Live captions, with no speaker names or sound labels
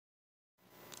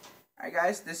Alright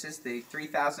guys, this is the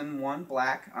 3001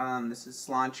 black. This is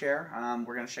Salon Chair.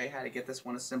 We're going to show you how to get this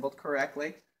one assembled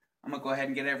correctly. I'm going to go ahead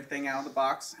and get everything out of the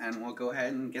box and we'll go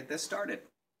ahead and get this started.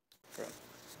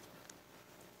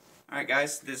 Alright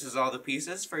guys, this is all the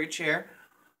pieces for your chair.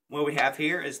 What we have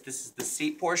here is this is the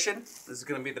seat portion. This is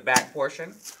going to be the back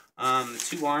portion. The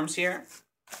two arms here,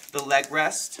 the leg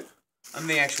rest, and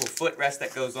the actual foot rest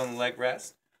that goes on the leg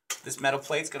rest. This metal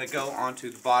plate is going to go onto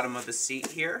the bottom of the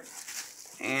seat here.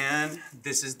 And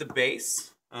this is the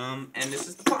base, and this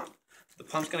is the pump. The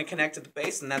pump's going to connect to the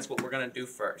base, and that's what we're going to do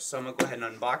first. So I'm going to go ahead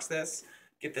and unbox this,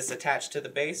 get this attached to the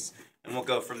base, and we'll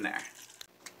go from there.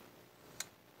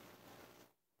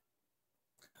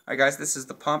 Alright guys, this is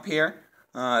the pump here.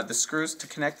 The screws to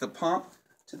connect the pump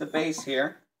to the base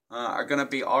here are going to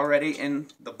be already in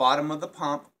the bottom of the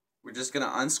pump. We're just going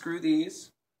to unscrew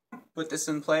these, put this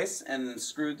in place, and then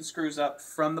screw the screws up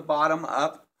from the bottom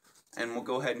up. And we'll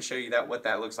go ahead and show you what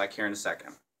that looks like here in a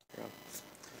second. Yeah.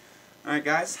 Alright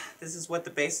guys, this is what the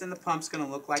base and the pump's going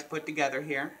to look like put together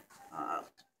here.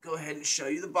 Go ahead and show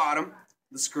you the bottom.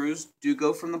 The screws do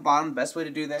go from the bottom. The best way to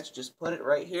do that is just put it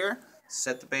right here,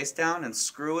 set the base down, and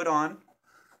screw it on.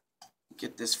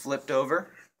 Get this flipped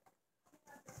over.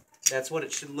 That's what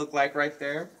it should look like right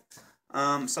there.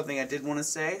 Something I did want to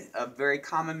say, a very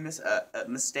common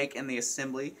mistake in the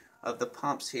assembly of the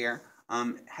pumps here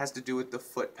has to do with the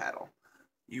foot pedal.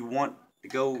 You want to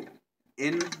go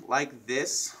in like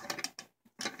this,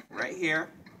 right here,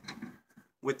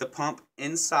 with the pump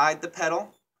inside the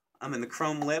pedal, and the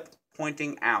chrome lip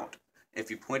pointing out.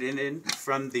 If you put it in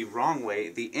from the wrong way,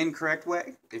 the incorrect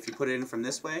way, if you put it in from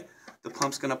this way, the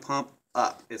pump's going to pump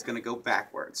up. It's going to go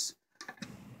backwards.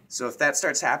 So if that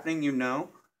starts happening, you know.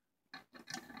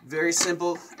 Very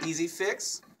simple, easy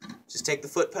fix. Just take the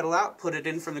foot pedal out, put it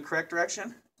in from the correct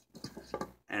direction,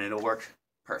 and it'll work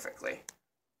perfectly.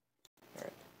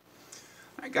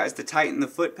 Alright guys, to tighten the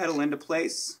foot pedal into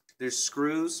place, there's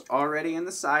screws already in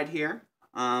the side here.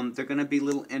 They're going to be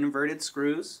little inverted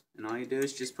screws, and all you do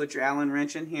is just put your Allen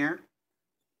wrench in here,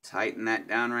 tighten that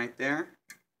down right there,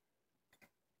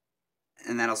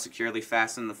 and that'll securely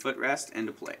fasten the footrest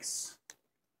into place.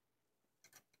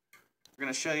 We're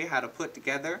going to show you how to put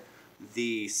together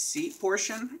the seat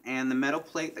portion and the metal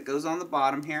plate that goes on the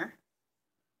bottom here.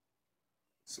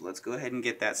 So let's go ahead and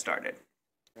get that started.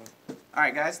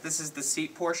 Alright guys, this is the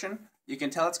seat portion. You can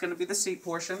tell it's going to be the seat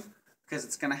portion because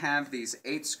it's going to have these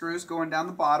 8 screws going down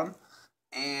the bottom.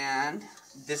 And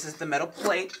this is the metal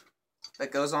plate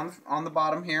that goes on the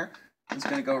bottom here. It's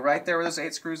going to go right there where those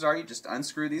 8 screws are. You just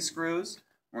unscrew these screws.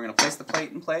 We're going to place the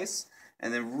plate in place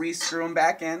and then re-screw them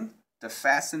back in to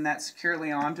fasten that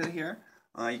securely onto here.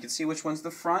 You can see which one's the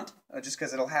front, just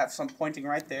because it'll have some pointing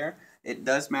right there. It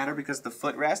does matter because the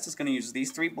footrest is going to use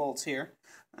these 3 bolts here.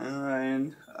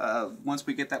 Once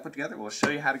we get that put together, we'll show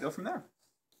you how to go from there.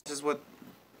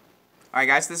 Alright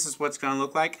guys, this is what's going to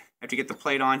look like after you get the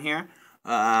plate on here.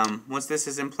 Once this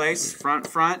is in place,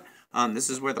 front, this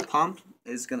is where the pump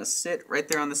is going to sit right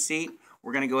there on the seat.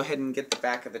 We're going to go ahead and get the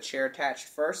back of the chair attached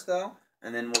first though,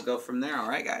 and then we'll go from there.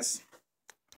 Alright guys.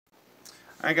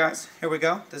 Alright guys, here we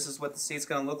go. This is what the seat's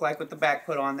going to look like with the back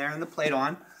put on there and the plate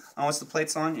on. Once the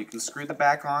plate's on, you can screw the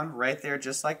back on right there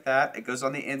just like that. It goes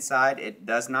on the inside. It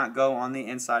does not go on the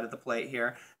inside of the plate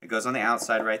here. It goes on the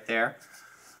outside right there.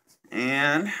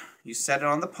 And you set it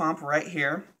on the pump right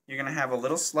here. You're going to have a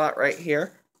little slot right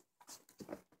here.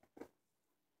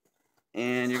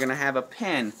 And you're going to have a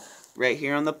pin right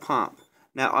here on the pump.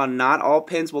 Now, not all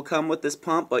pins will come with this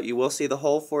pump, but you will see the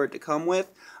hole for it to come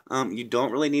with. You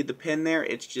don't really need the pin there.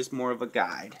 It's just more of a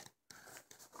guide.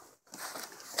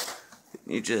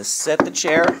 You just set the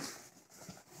chair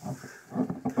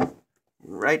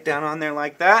right down on there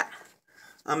like that.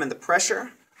 And the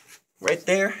pressure right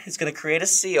there is going to create a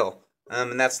seal.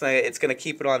 And it's going to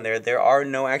keep it on there. There are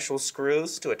no actual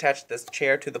screws to attach this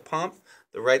chair to the pump.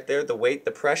 Right there, the weight,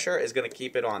 the pressure is going to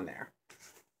keep it on there.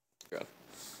 Good.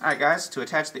 Alright guys, to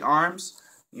attach the arms,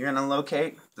 you're going to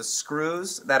locate the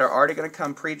screws that are already going to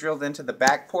come pre-drilled into the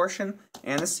back portion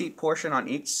and the seat portion on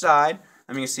each side.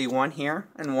 I mean, you see one here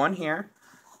and one here.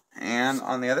 And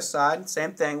on the other side,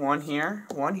 same thing, one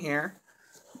here.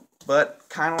 But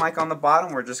kind of like on the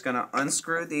bottom, we're just going to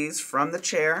unscrew these from the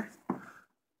chair.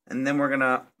 And then we're going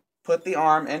to put the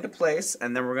arm into place,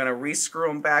 and then we're going to re-screw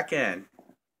them back in.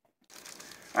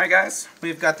 Alright guys,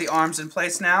 we've got the arms in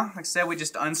place now. Like I said, we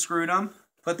just unscrewed them.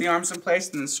 Put the arms in place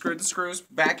and then screw the screws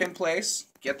back in place.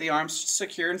 Get the arms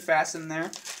secure and fastened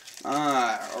there.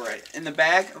 Alright, in the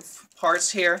bag of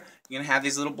parts here, you're going to have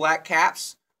these little black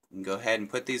caps. You can go ahead and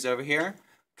put these over here.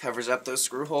 Covers up those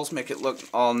screw holes, make it look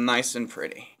all nice and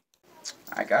pretty.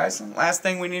 Alright guys, and last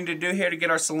thing we need to do here to get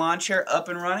our salon chair up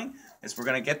and running is we're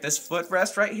going to get this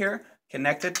footrest right here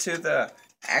connected to the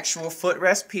actual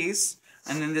footrest piece,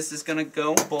 and then this is going to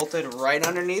go bolted right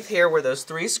underneath here where those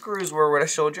 3 screws were what I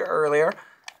showed you earlier.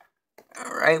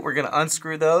 Alright, we're going to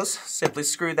unscrew those, simply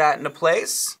screw that into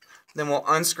place, then we'll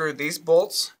unscrew these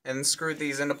bolts and screw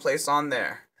these into place on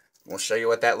there. We'll show you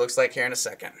what that looks like here in a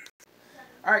second.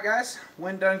 Alright guys,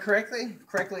 when done correctly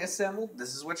assembled,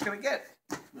 this is what you're going to get.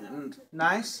 And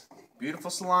nice, beautiful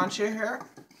salon chair here.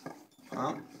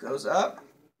 Pump goes up.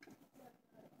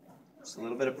 Just a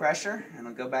little bit of pressure, and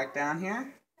it'll go back down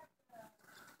here.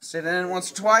 Sit in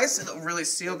once or twice, it'll really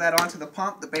seal that onto the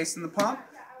pump, the base in the pump,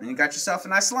 and you got yourself a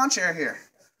nice salon chair here.